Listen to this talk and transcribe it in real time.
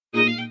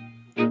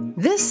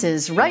This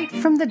is Right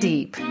from the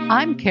Deep.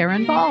 I'm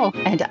Karen Ball.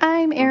 And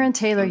I'm Erin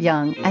Taylor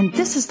Young. And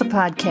this is the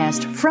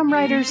podcast from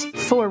writers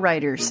for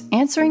writers,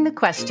 answering the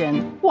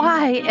question,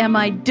 why am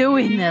I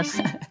doing this?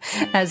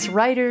 As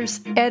writers,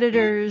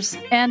 editors,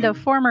 and a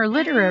former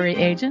literary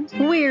agent,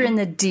 we're in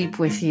the deep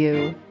with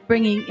you.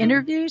 Bringing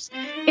interviews,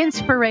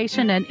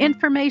 inspiration, and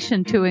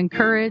information to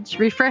encourage,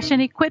 refresh,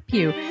 and equip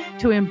you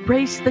to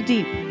embrace the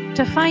deep,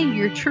 to find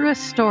your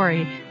truest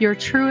story, your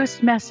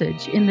truest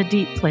message in the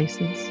deep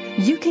places.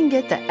 You can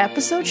get the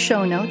episode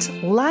show notes,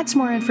 lots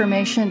more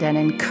information and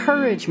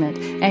encouragement,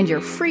 and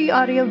your free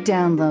audio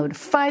download,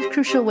 5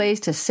 crucial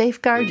ways to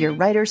safeguard your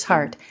writer's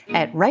heart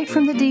at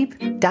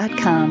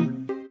writefromthedeep.com.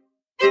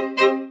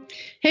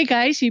 Hey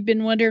guys, you've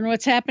been wondering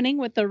what's happening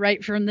with the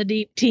Right from the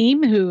Deep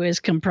team, who is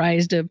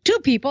comprised of 2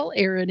 people,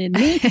 Erin and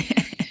me.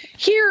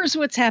 Here's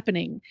what's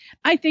happening.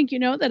 I think you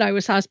know that I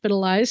was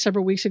hospitalized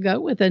several weeks ago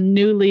with a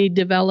newly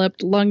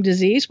developed lung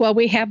disease. While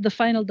we have the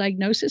final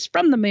diagnosis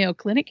from the Mayo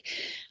Clinic,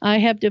 I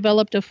have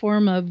developed a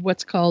form of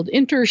what's called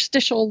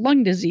interstitial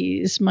lung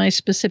disease. My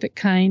specific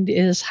kind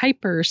is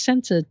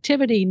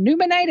hypersensitivity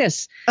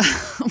pneumonitis.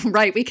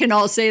 Right, we can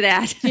all say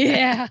that.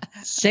 Yeah,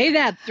 say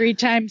that 3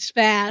 times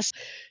fast.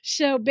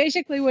 So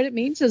basically what it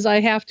means is I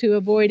have to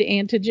avoid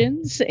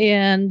antigens,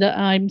 and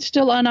I'm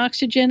still on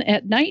oxygen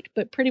at night,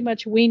 but pretty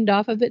much weaned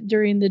off of it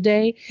during the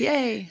day.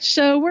 Yay.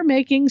 So we're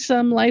making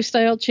some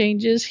lifestyle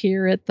changes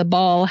here at the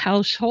Ball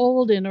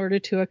household in order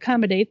to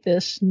accommodate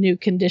this new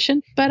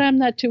condition. But I'm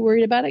not too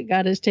worried about it.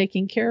 God is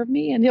taking care of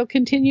me, and he'll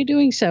continue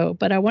doing so.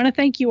 But I want to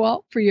thank you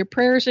all for your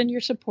prayers and your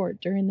support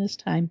during this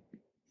time.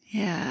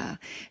 Yeah,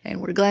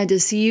 and we're glad to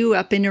see you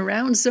up and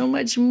around so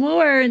much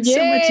more and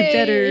so much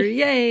better.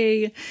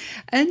 Yay!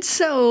 And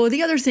so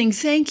the other thing,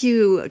 thank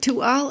you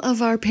to all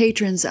of our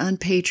patrons on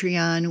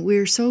Patreon.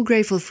 We're so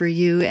grateful for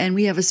you, and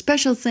we have a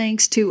special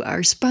thanks to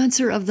our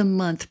sponsor of the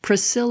month,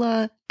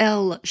 Priscilla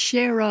L.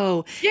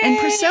 Shero. Yay! And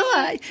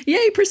Priscilla,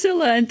 yay,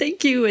 Priscilla, and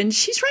thank you. And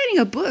she's writing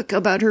a book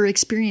about her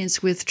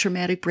experience with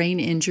traumatic brain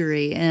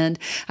injury. And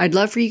I'd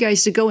love for you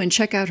guys to go and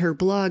check out her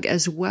blog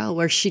as well,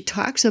 where she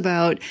talks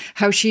about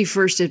how she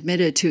first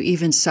admitted to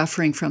even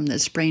suffering from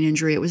this brain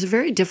injury. It was a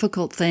very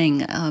difficult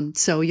thing.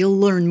 So you'll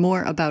learn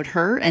more about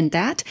her and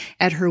that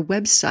at her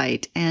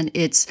website. And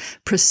it's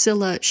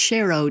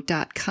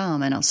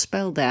PriscillaSharrow.com. And I'll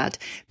spell that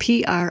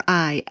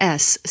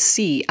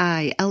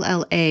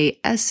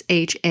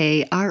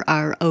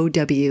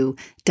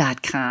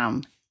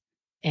PriscillaSharrow.com.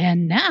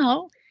 And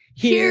now,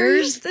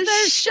 here's the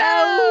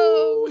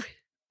show.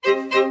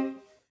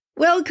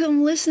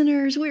 Welcome,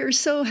 listeners. We are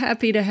so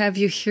happy to have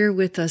you here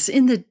with us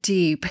in the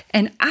deep.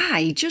 And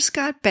I just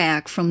got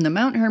back from the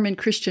Mount Hermon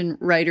Christian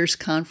Writers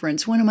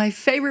Conference, one of my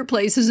favorite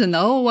places in the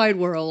whole wide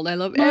world. I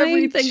love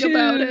everything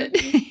about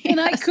it. And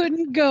I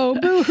couldn't go.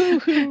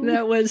 Boo-hoo-hoo.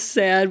 That was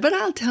sad. But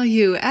I'll tell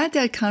you, at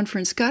that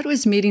conference, God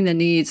was meeting the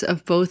needs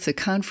of both the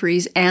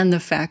conferees and the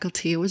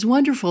faculty. It was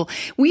wonderful.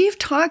 We've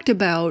talked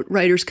about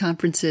writers'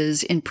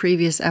 conferences in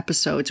previous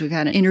episodes. We've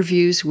had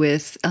interviews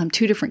with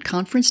 2 different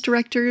conference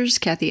directors,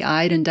 Kathy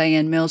Ide and Diane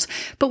Mills,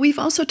 but we've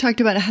also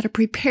talked about how to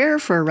prepare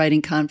for a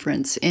writing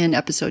conference in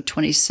episode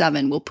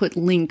 27. We'll put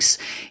links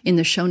in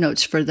the show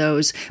notes for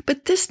those.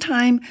 But this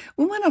time,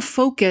 we want to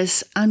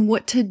focus on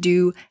what to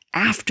do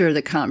after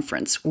the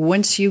conference,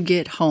 once you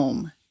get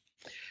home.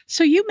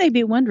 So you may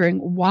be wondering,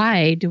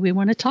 why do we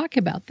want to talk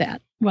about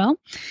that? Well,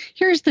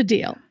 here's the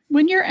deal.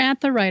 When you're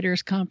at the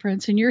writers'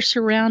 conference and you're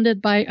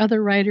surrounded by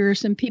other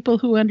writers and people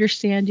who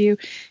understand you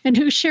and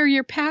who share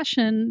your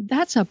passion,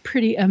 that's a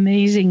pretty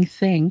amazing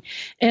thing.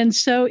 And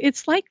so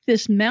it's like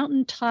this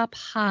mountaintop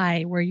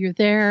high where you're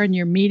there and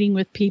you're meeting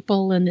with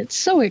people, and it's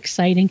so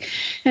exciting.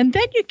 And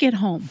then you get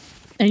home.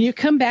 And you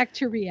come back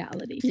to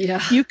reality.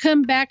 Yeah. You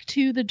come back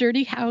to the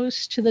dirty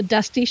house, to the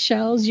dusty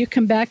shelves. You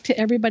come back to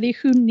everybody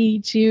who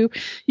needs you.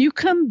 You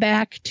come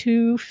back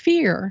to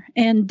fear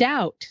and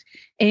doubt.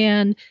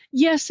 And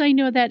yes, I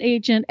know that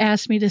agent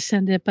asked me to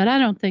send it, but I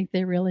don't think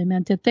they really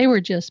meant it. They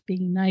were just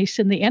being nice.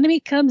 And the enemy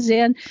comes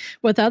in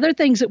with other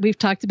things that we've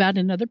talked about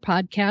in other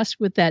podcasts,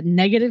 with that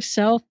negative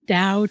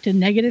self-doubt and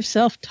negative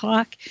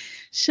self-talk.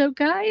 So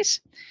guys,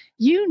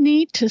 you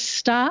need to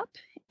stop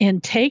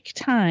and take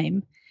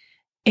time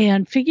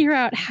and figure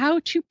out how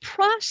to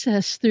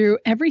process through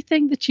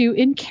everything that you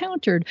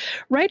encountered.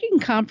 Writing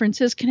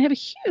conferences can have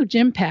a huge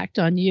impact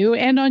on you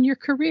and on your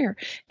career.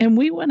 And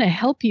we want to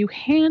help you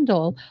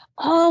handle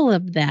all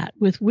of that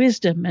with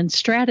wisdom and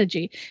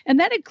strategy.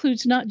 And that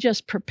includes not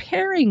just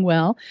preparing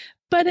well,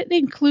 but it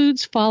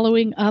includes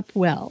following up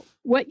well.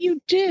 What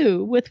you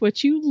do with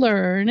what you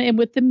learn and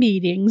with the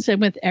meetings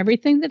and with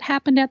everything that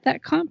happened at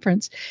that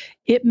conference,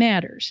 it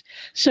matters.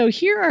 So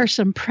here are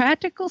some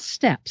practical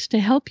steps to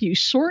help you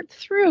sort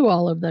through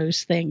all of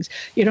those things.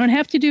 You don't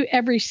have to do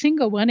every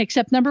single one,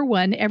 except number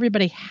 1,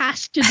 everybody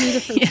has to do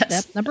the first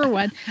Yes. step. Number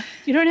 1,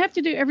 you don't have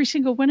to do every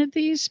single one of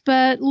these,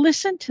 but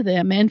listen to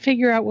them and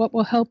figure out what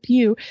will help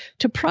you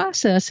to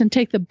process and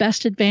take the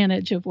best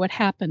advantage of what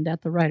happened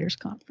at the Writers'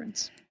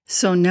 Conference.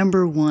 So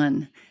number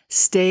 1,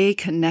 Stay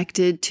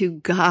connected to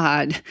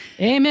God.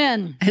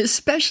 Amen.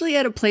 Especially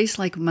at a place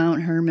like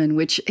Mount Hermon,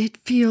 which it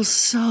feels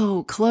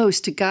so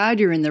close to God.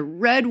 You're in the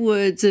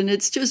redwoods and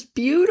it's just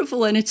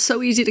beautiful. And it's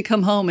so easy to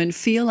come home and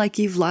feel like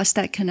you've lost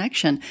that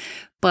connection.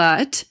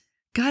 But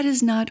God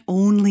is not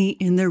only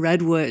in the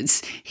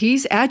redwoods.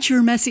 He's at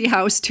your messy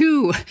house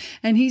too.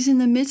 And he's in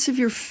the midst of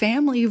your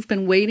family who've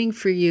been waiting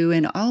for you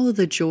and all of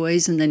the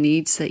joys and the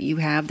needs that you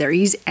have there.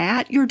 He's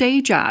at your day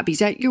job.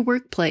 He's at your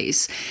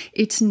workplace.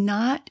 It's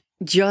not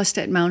just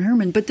at Mount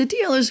Hermon. But the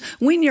deal is,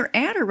 when you're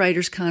at a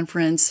writers'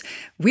 conference,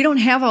 we don't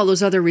have all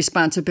those other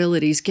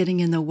responsibilities getting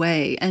in the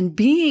way. And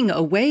being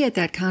away at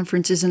that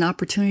conference is an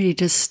opportunity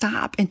to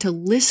stop and to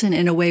listen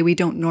in a way we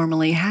don't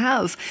normally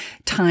have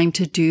time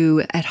to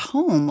do at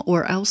home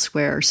or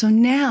elsewhere. So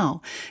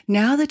now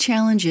the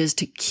challenge is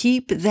to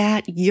keep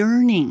that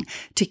yearning,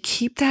 to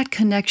keep that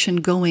connection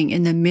going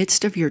in the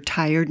midst of your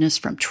tiredness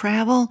from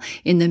travel,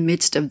 in the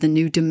midst of the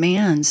new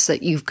demands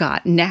that you've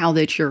got now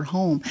that you're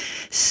home.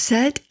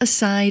 Set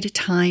aside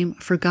time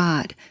for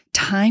God,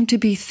 time to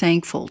be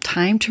thankful,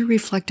 time to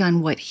reflect on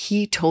what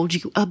He told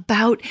you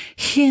about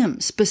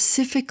Him,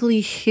 specifically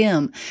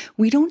Him.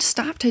 We don't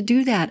stop to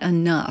do that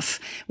enough.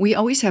 We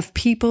always have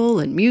people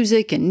and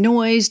music and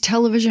noise,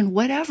 television,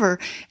 whatever,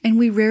 and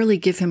we rarely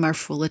give Him our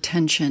full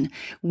attention.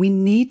 We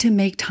need to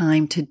make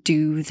time to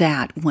do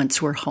that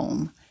once we're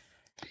home.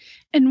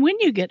 And when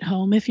you get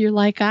home, if you're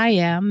like I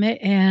am,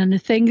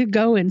 and things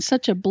go in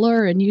such a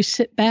blur, and you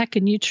sit back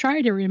and you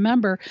try to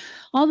remember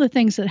all the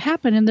things that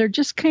happen, and they're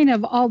just kind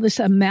of all this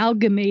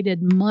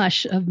amalgamated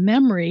mush of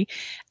memory,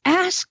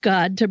 ask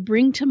God to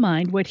bring to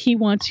mind what He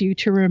wants you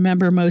to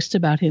remember most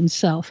about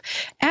Himself.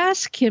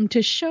 Ask Him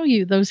to show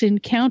you those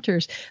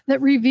encounters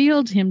that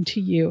revealed Him to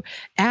you.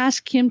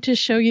 Ask Him to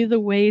show you the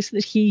ways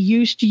that He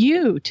used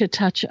you to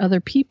touch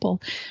other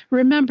people.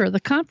 Remember, the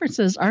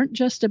conferences aren't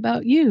just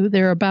about you.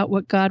 They're about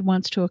what God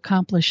wants to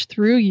accomplish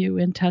through you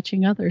in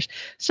touching others.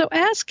 So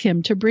ask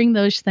Him to bring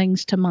those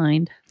things to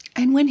mind.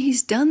 And when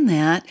He's done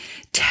that,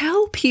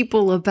 tell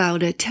people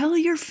about it. Tell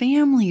your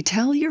family,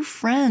 tell your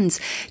friends,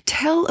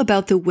 tell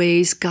about the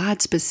ways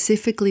God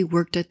specifically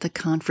worked at the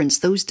conference,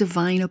 those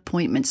divine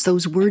appointments,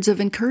 those words of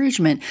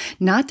encouragement.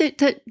 Not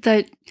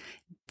that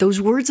those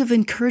words of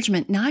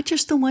encouragement, not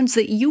just the ones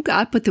that you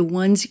got, but the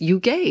ones you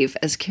gave,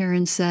 as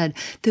Karen said,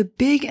 the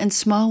big and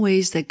small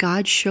ways that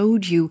God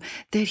showed you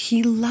that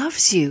He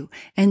loves you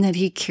and that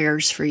He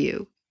cares for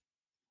you.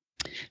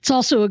 It's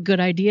also a good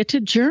idea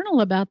to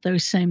journal about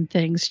those same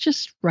things.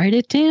 Just write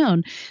it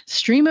down.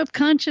 Stream of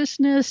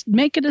consciousness,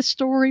 make it a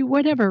story,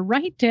 whatever.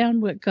 Write down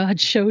what God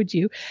showed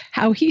you,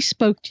 how He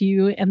spoke to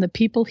you, and the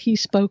people He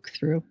spoke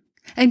through.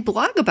 And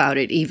blog about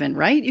it even,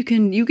 right? You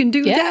can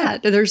do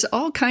that. There's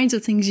all kinds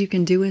of things you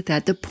can do with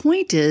that. The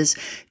point is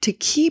to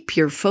keep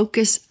your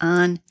focus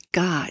on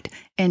God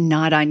and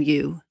not on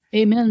you.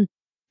 Amen.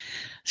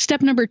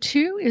 Step number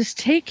 2 is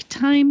take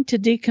time to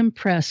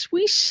decompress.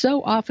 We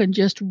so often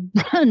just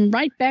run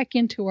right back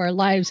into our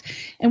lives,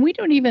 and we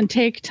don't even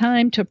take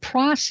time to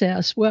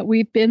process what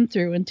we've been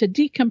through and to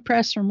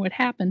decompress from what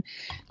happened.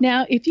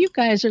 Now, if you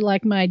guys are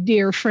like my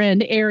dear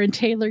friend Aaron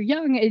Taylor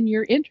Young and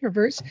you're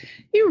introverts,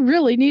 you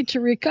really need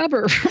to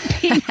recover from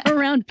being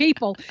around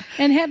people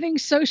and having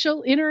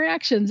social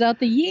interactions out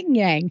the yin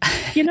yang.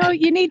 You know,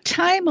 you need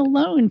time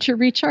alone to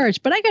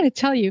recharge. But I got to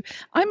tell you,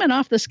 I'm an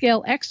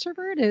off-the-scale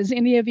extrovert, as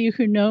any of you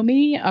who know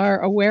me are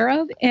aware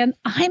of, and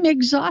I'm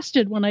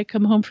exhausted when I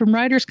come home from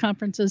writers'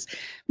 conferences.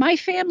 My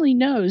family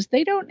knows.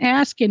 They don't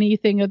ask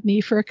anything of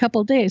me for a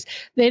couple of days.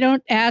 They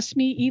don't ask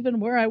me even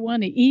where I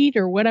want to eat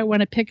or what I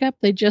want to pick up.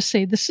 They just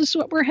say, this is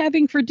what we're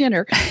having for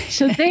dinner.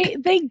 So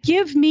they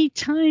give me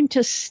time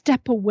to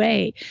step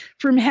away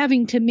from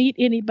having to meet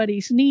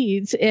anybody's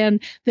needs.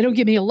 And they don't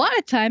give me a lot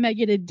of time. I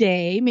get a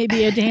day,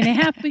 maybe a day and a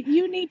half, but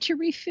you need to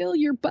refill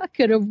your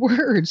bucket of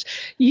words.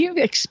 You've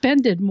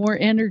expended more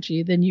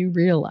energy than you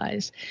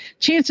realize.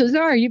 Chances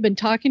are you've been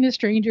talking to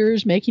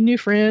strangers, making new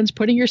friends,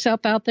 putting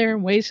yourself out there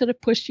in ways that have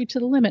pushed you to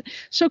the limit.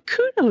 So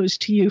kudos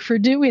to you for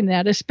doing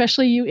that,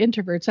 especially you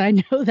introverts. I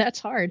know that's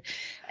hard.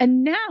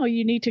 And now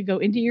you need to go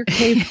into your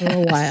cave for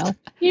a while.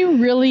 You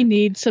really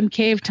need some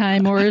cave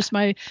time, or as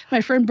my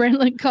friend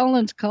Brandon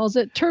Collins calls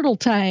it, turtle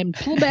time.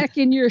 Pull back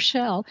in your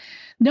shell,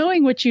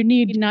 knowing what you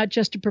need, not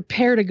just to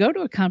prepare to go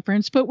to a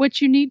conference, but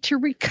what you need to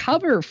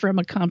recover from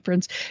a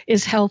conference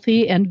is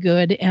healthy and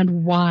good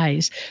and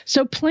wise.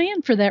 So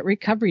plan for that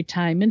recovery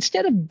time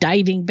instead of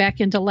diving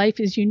back into life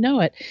as you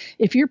know it.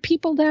 If you're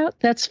peopled out,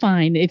 that's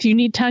fine. If you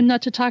need time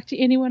not to talk to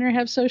anyone or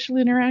have social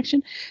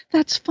interaction,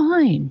 that's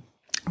fine.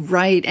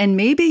 Right. And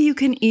maybe you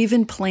can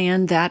even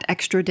plan that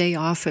extra day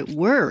off at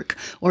work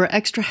or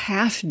extra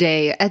half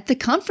day at the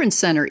conference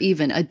center,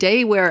 even a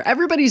day where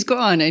everybody's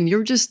gone and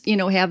you're just,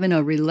 having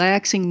a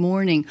relaxing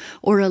morning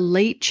or a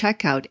late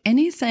checkout,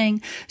 anything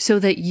so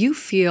that you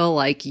feel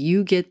like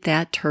you get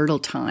that turtle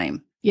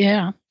time.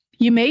 Yeah.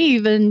 You may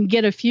even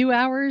get a few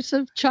hours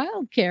of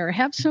childcare.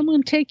 Have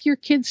someone take your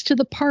kids to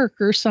the park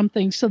or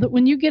something so that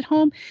when you get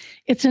home,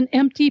 it's an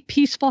empty,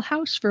 peaceful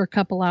house for a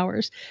couple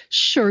hours.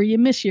 Sure, you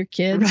miss your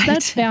kids. Right.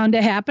 That's bound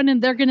to happen,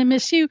 and they're going to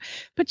miss you.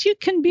 But you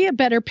can be a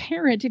better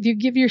parent if you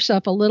give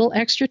yourself a little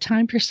extra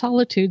time for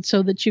solitude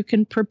so that you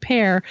can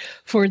prepare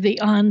for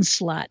the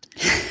onslaught.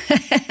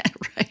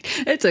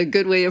 Right. It's a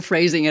good way of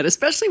phrasing it,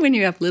 especially when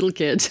you have little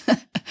kids.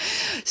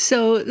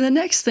 So the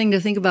next thing to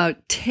think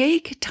about,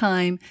 take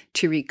time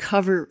to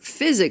recover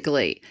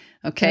physically.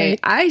 Okay. Right.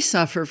 I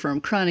suffer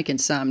from chronic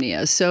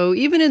insomnia. So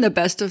even in the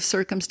best of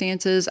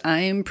circumstances,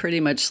 I'm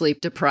pretty much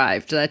sleep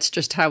deprived. That's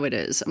just how it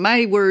is.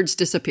 My words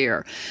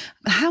disappear.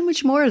 How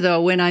much more,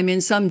 though, when I'm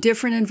in some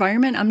different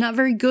environment? I'm not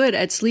very good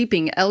at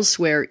sleeping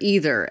elsewhere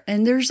either.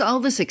 And there's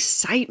all this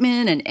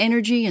excitement and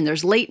energy, and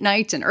there's late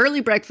nights and early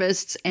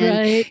breakfasts.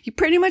 And you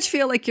pretty much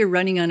feel like you're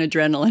running on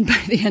adrenaline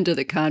by the end of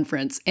the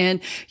conference.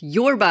 And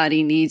your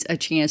body needs a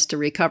chance to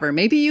recover.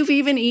 Maybe you've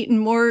even eaten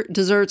more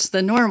desserts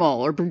than normal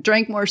or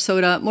drank more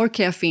soda, more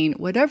caffeine,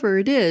 whatever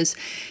it is.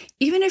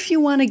 Even if you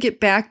want to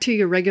get back to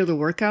your regular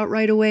workout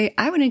right away,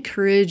 I would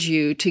encourage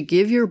you to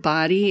give your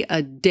body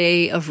a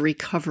day of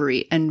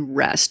recovery and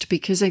rest,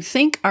 because I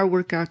think our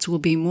workouts will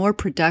be more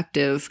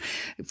productive,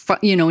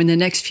 in the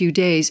next few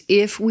days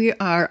if we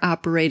are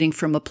operating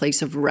from a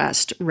place of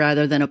rest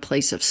rather than a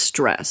place of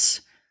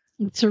stress.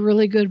 It's a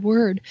really good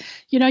word.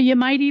 You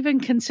might even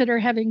consider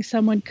having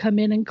someone come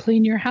in and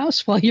clean your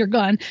house while you're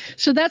gone.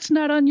 So that's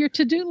not on your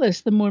to-do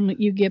list the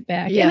moment you get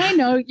back. Yeah. And I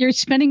know you're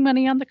spending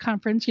money on the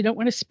conference. You don't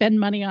want to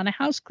spend money on a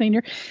house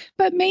cleaner,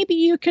 but maybe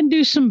you can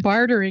do some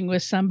bartering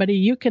with somebody.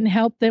 You can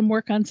help them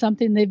work on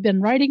something they've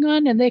been writing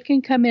on, and they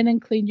can come in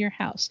and clean your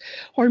house.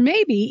 Or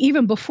maybe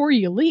even before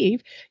you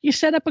leave, you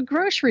set up a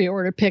grocery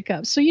order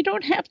pickup. So you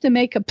don't have to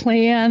make a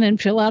plan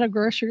and fill out a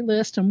grocery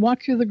list and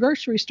walk through the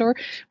grocery store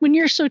when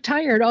you're so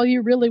tired. All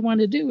you really want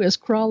to do is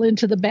crawl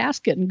into the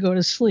basket and go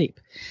to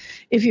sleep.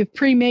 If you've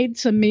pre-made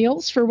some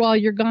meals for while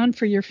you're gone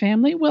for your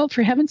family, well,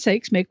 for heaven's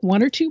sakes, make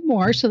one or two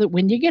more so that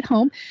when you get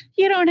home,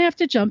 you don't have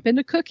to jump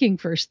into cooking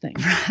first thing.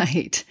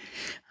 Right.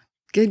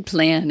 Good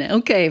plan.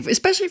 Okay.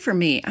 Especially for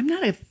me, I'm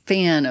not a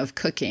fan of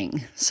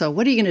cooking. So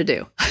what are you going to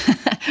do?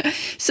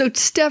 So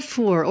step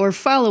 4, or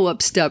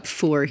follow-up step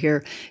 4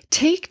 here,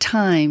 take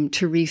time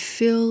to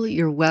refill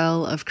your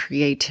well of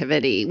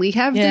creativity. We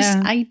have this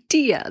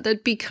idea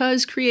that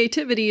because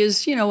creativity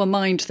is, a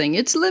mind thing,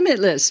 it's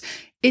limitless.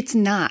 It's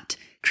not.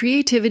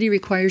 Creativity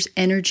requires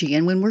energy.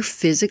 And when we're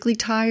physically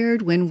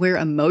tired, when we're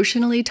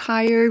emotionally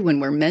tired, when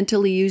we're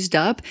mentally used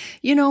up,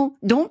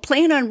 don't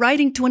plan on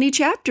writing 20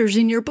 chapters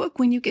in your book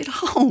when you get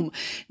home.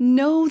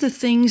 Know the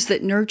things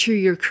that nurture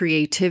your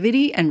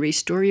creativity and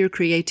restore your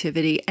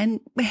creativity,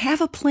 and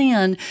have a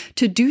plan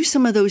to do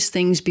some of those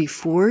things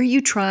before you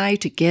try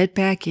to get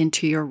back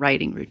into your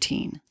writing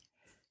routine.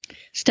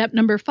 Step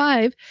number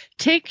 5,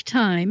 take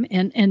time,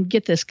 and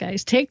get this,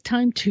 guys, take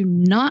time to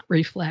not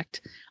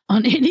reflect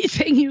on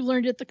anything you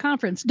learned at the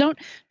conference. Don't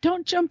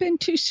jump in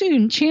too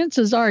soon.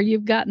 Chances are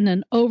you've gotten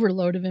an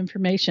overload of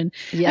information.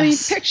 Yes. I mean,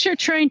 picture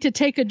trying to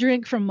take a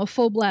drink from a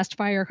full blast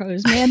fire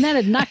hose. Man,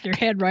 that'd knock your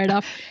head right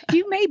off.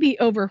 You may be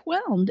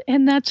overwhelmed,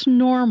 and that's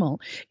normal.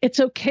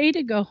 It's okay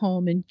to go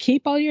home and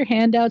keep all your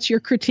handouts, your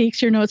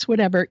critiques, your notes,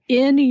 whatever,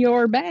 in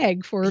your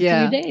bag for a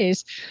few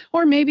days,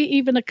 or maybe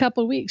even a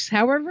couple weeks,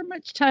 however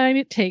much time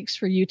it takes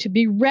for you to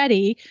be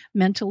ready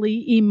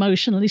mentally,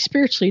 emotionally,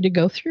 spiritually to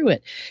go through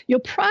it.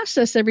 You'll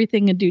process everything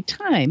in due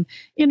time.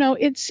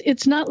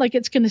 It's not like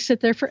it's going to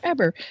sit there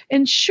forever.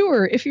 And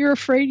sure, if you're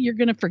afraid you're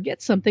going to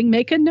forget something,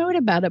 make a note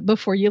about it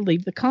before you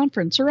leave the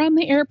conference or on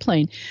the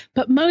airplane.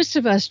 But most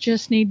of us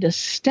just need to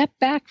step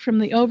back from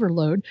the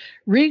overload,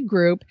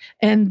 regroup,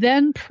 and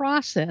then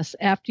process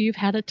after you've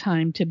had a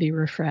time to be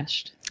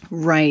refreshed.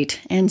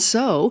 Right. And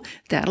so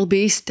that'll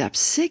be step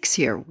 6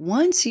 here.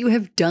 Once you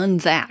have done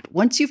that,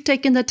 once you've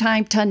taken the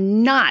time to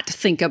not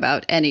think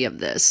about any of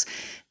this,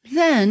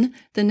 then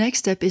the next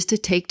step is to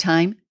take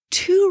time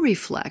to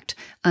reflect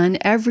on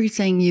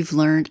everything you've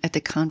learned at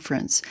the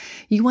conference.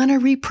 You want to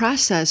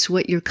reprocess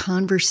what your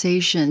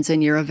conversations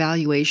and your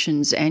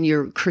evaluations and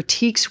your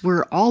critiques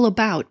were all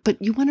about, but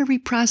you want to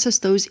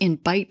reprocess those in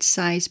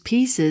bite-sized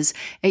pieces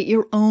at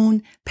your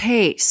own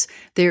pace.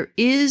 There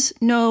is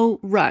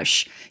no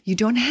rush. You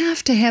don't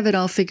have to have it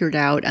all figured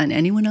out on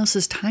anyone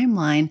else's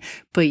timeline,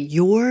 but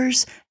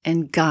yours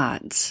and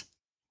God's.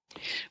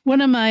 One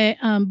of my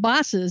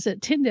bosses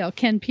at Tyndale,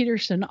 Ken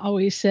Peterson,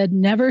 always said,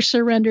 never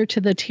surrender to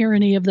the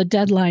tyranny of the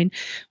deadline.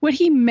 What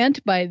he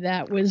meant by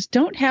that was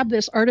don't have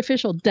this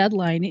artificial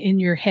deadline in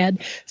your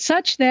head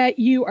such that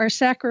you are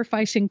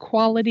sacrificing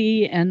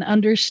quality and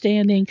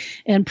understanding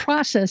and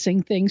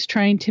processing things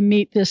trying to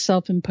meet this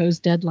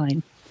self-imposed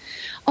deadline.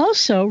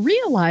 Also,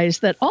 realize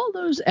that all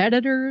those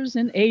editors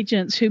and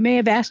agents who may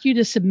have asked you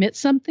to submit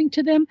something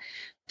to them,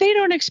 They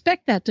don't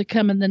expect that to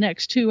come in the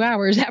next 2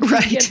 hours after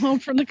you get home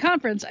from the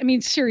conference. I mean,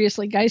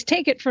 seriously, guys,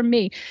 take it from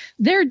me.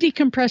 They're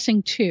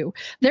decompressing too.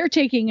 They're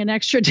taking an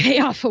extra day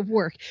off of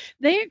work.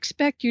 They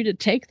expect you to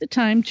take the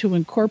time to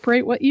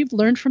incorporate what you've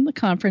learned from the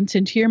conference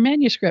into your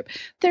manuscript.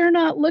 They're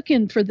not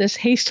looking for this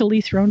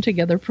hastily thrown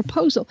together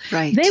proposal.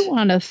 Right. They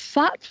want a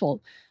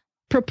thoughtful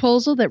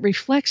proposal that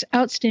reflects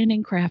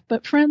outstanding craft.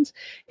 But friends,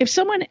 if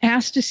someone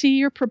asks to see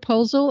your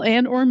proposal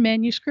and or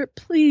manuscript,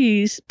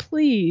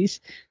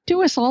 please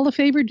do us all a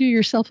favor, do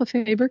yourself a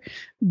favor,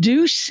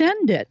 do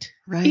send it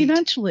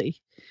eventually.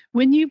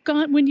 When you've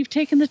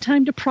taken the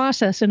time to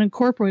process and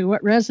incorporate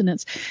what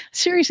resonates.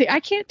 Seriously,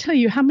 I can't tell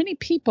you how many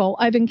people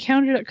I've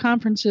encountered at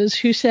conferences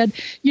who said,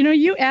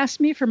 you asked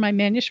me for my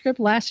manuscript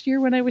last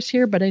year when I was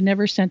here, but I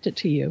never sent it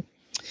to you.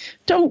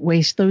 Don't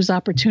waste those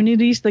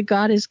opportunities that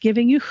God is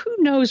giving you. Who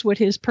knows what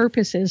his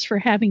purpose is for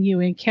having you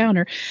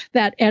encounter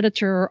that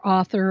editor or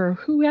author or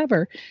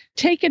whoever.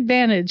 Take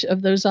advantage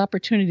of those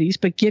opportunities,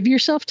 but give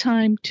yourself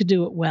time to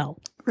do it well.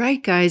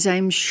 Right, guys,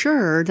 I'm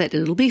sure that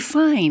it'll be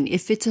fine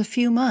if it's a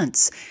few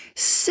months,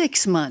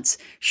 6 months,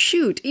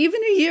 shoot,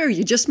 even a year.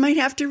 You just might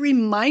have to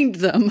remind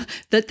them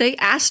that they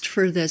asked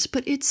for this,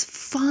 but it's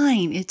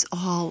fine. It's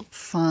all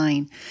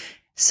fine.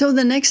 So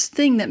the next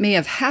thing that may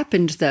have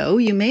happened, though,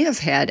 you may have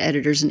had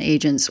editors and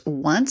agents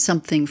want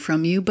something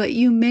from you, but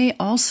you may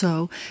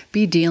also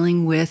be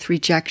dealing with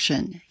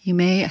rejection. You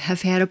may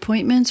have had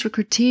appointments or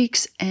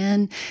critiques,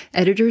 and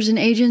editors and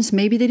agents,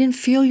 maybe they didn't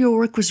feel your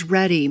work was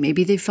ready.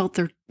 Maybe they felt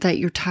that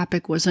your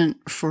topic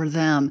wasn't for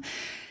them.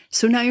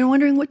 So now you're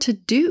wondering what to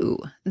do.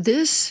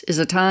 This is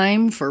a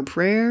time for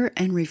prayer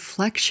and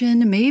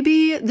reflection.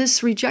 Maybe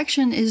this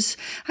rejection is,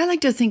 I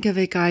like to think of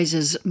it, guys,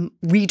 as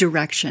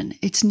redirection.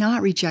 It's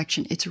not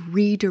rejection, it's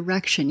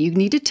redirection. You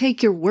need to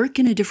take your work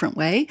in a different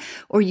way,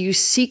 or you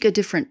seek a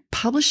different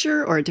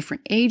publisher or a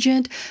different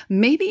agent.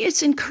 Maybe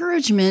it's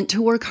encouragement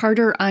to work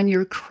harder on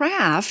your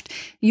craft.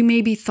 You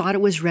maybe thought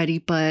it was ready,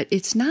 but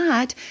it's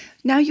not.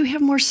 Now you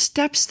have more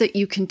steps that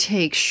you can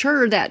take.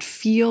 Sure, that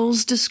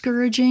feels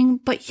discouraging,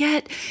 but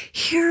yet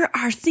here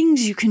are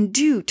things you can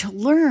do to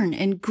learn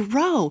and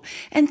grow.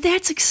 And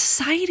that's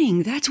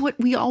exciting. That's what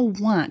we all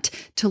want,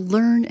 to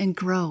learn and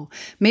grow.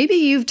 Maybe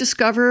you've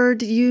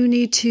discovered you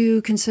need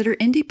to consider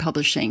indie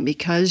publishing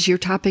because your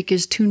topic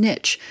is too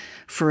niche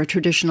for a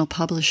traditional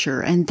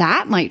publisher, and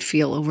that might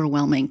feel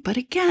overwhelming. But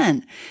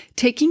again,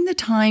 taking the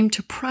time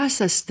to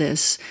process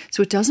this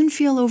so it doesn't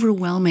feel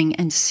overwhelming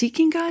and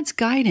seeking God's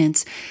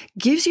guidance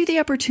gives you the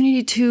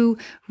opportunity to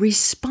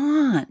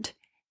respond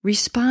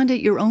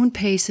at your own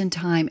pace and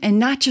time, and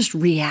not just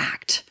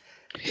react.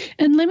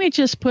 And let me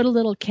just put a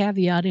little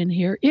caveat in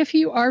here. If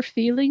you are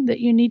feeling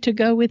that you need to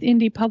go with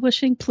indie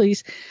publishing,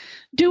 please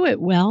do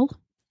it well.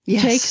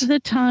 Yes. Take the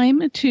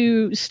time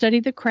to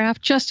study the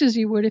craft just as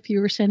you would if you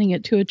were sending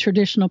it to a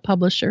traditional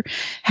publisher.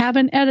 Have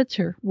an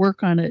editor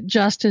work on it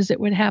just as it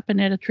would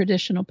happen at a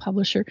traditional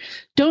publisher.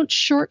 Don't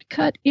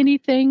shortcut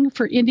anything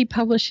for indie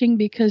publishing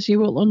because you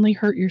will only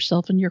hurt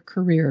yourself in your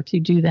career if you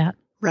do that.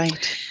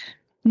 Right.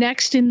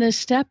 Next in this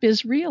step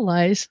is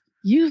realize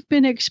you've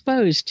been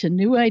exposed to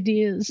new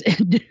ideas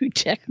and new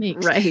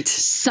techniques. Right.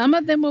 Some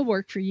of them will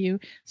work for you,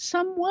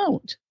 some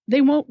won't. They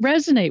won't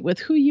resonate with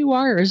who you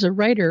are as a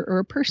writer or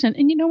a person.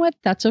 And you know what?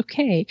 That's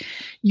okay.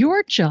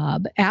 Your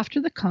job after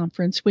the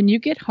conference, when you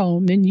get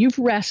home and you've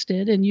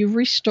rested and you've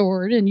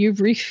restored and you've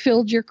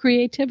refilled your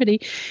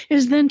creativity,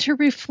 is then to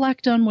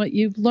reflect on what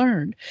you've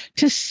learned,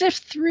 to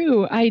sift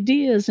through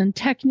ideas and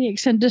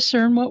techniques and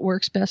discern what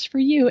works best for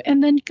you.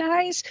 And then,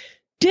 guys,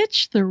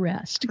 ditch the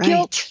rest. Right.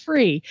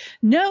 Guilt-free.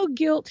 No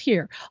guilt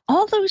here.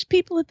 All those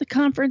people at the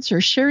conference are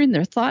sharing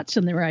their thoughts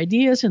and their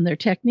ideas and their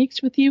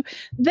techniques with you.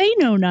 They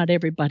know not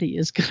everybody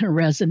is going to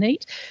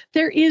resonate.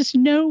 There is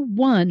no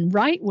one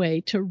right way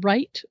to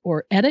write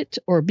or edit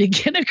or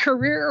begin a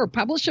career or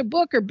publish a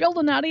book or build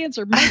an audience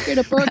or market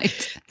a book.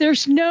 Right.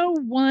 There's no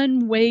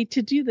one way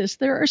to do this.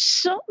 There are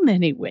so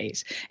many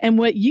ways. And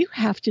what you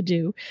have to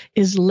do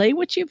is lay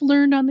what you've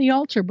learned on the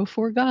altar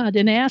before God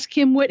and ask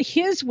him what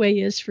his way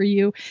is for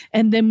you,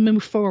 and then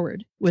move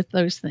forward with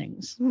those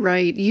things.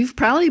 Right. You've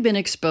probably been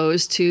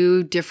exposed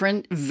to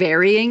different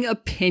varying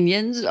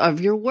opinions of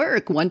your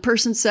work. One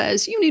person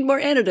says you need more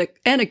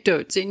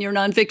anecdotes in your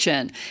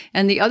nonfiction.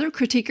 And the other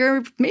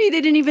critiquer, maybe they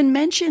didn't even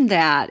mention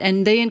that.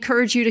 And they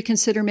encourage you to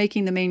consider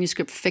making the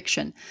manuscript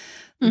fiction.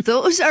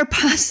 Those are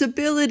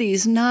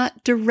possibilities,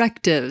 not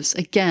directives.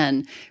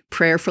 Again,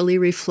 prayerfully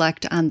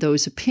reflect on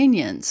those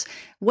opinions.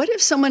 What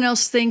if someone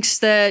else thinks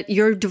that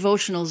your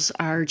devotionals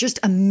are just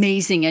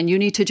amazing and you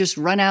need to just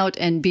run out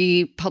and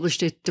be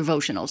published at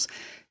devotionals?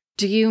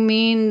 Do you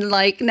mean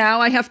like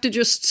now I have to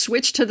just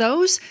switch to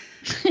those?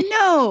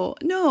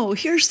 No.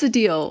 Here's the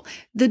deal.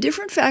 The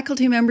different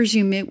faculty members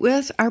you meet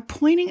with are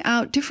pointing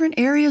out different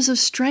areas of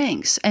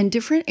strengths and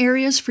different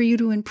areas for you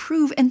to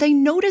improve. And they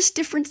notice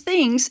different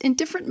things in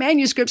different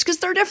manuscripts because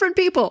they're different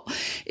people.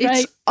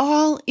 It's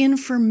all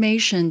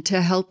information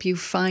to help you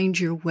find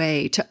your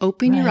way, to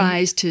open your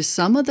eyes to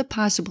some of the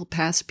possible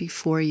paths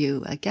before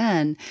you.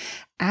 Again,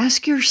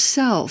 ask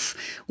yourself,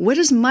 what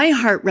does my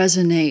heart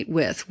resonate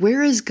with?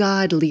 Where is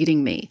God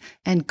leading me?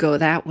 And go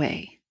that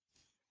way.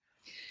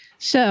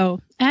 So,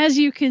 as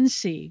you can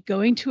see,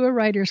 going to a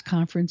writer's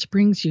conference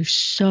brings you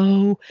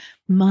so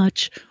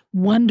much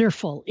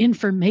wonderful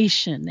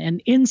information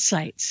and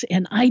insights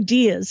and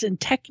ideas and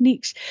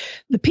techniques.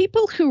 The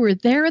people who are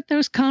there at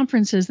those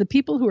conferences, the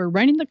people who are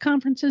running the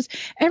conferences,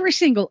 every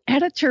single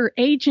editor,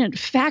 agent,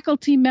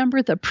 faculty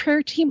member, the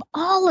prayer team,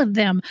 all of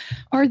them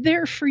are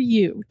there for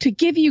you to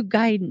give you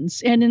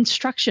guidance and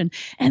instruction.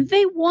 And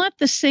they want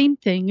the same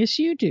thing as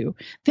you do.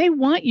 They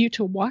want you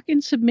to walk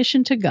in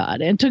submission to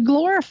God and to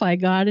glorify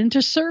God and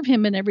to serve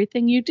Him in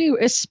everything you do,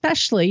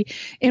 especially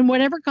in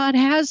whatever God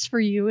has for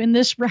you in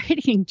this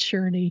writing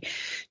journey.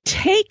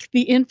 Take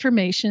the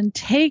information,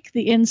 take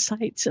the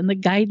insights and the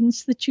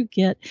guidance that you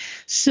get,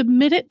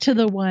 submit it to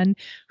the one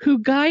who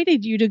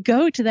guided you to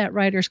go to that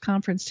writer's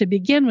conference to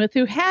begin with,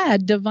 who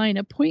had divine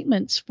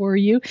appointments for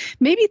you,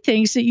 maybe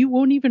things that you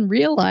won't even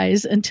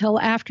realize until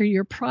after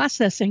you're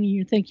processing and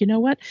you think, you know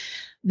what,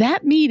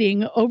 that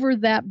meeting over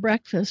that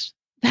breakfast,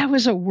 that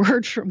was a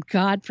word from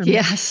God for me.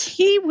 Yes.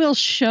 He will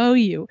show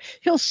you.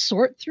 He'll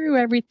sort through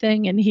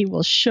everything and He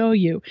will show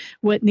you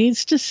what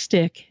needs to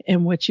stick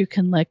and what you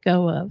can let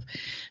go of.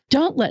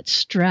 Don't let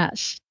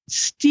stress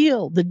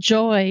steal the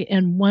joy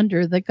and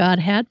wonder that God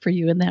had for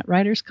you in that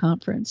writer's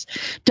conference.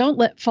 Don't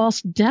let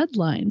false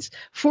deadlines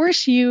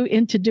force you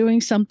into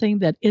doing something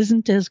that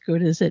isn't as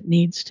good as it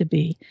needs to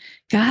be.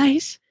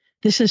 Guys,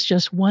 this is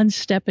just one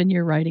step in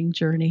your writing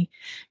journey.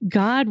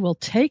 God will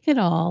take it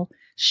all,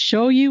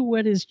 show you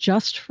what is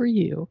just for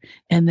you,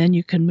 and then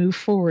you can move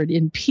forward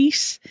in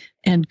peace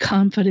and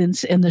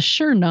confidence and the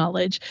sure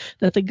knowledge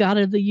that the God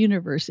of the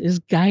universe is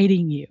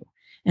guiding you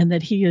and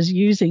that He is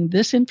using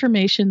this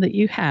information that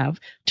you have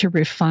to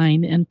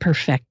refine and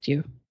perfect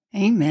you.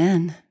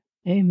 Amen.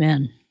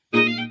 Amen.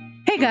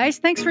 Hey guys,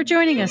 thanks for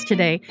joining us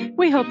today.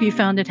 We hope you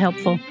found it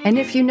helpful. And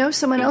if you know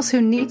someone else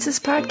who needs this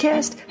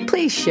podcast,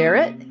 please share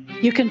it.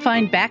 You can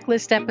find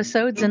backlist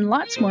episodes and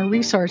lots more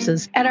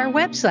resources at our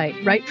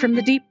website,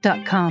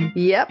 writefromthedeep.com.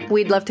 Yep,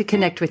 we'd love to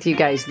connect with you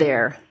guys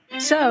there.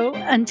 So,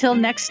 until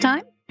next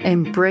time,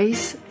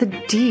 embrace the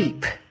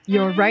deep.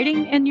 Your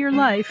writing and your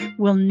life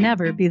will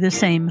never be the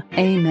same.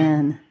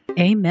 Amen.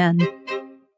 Amen.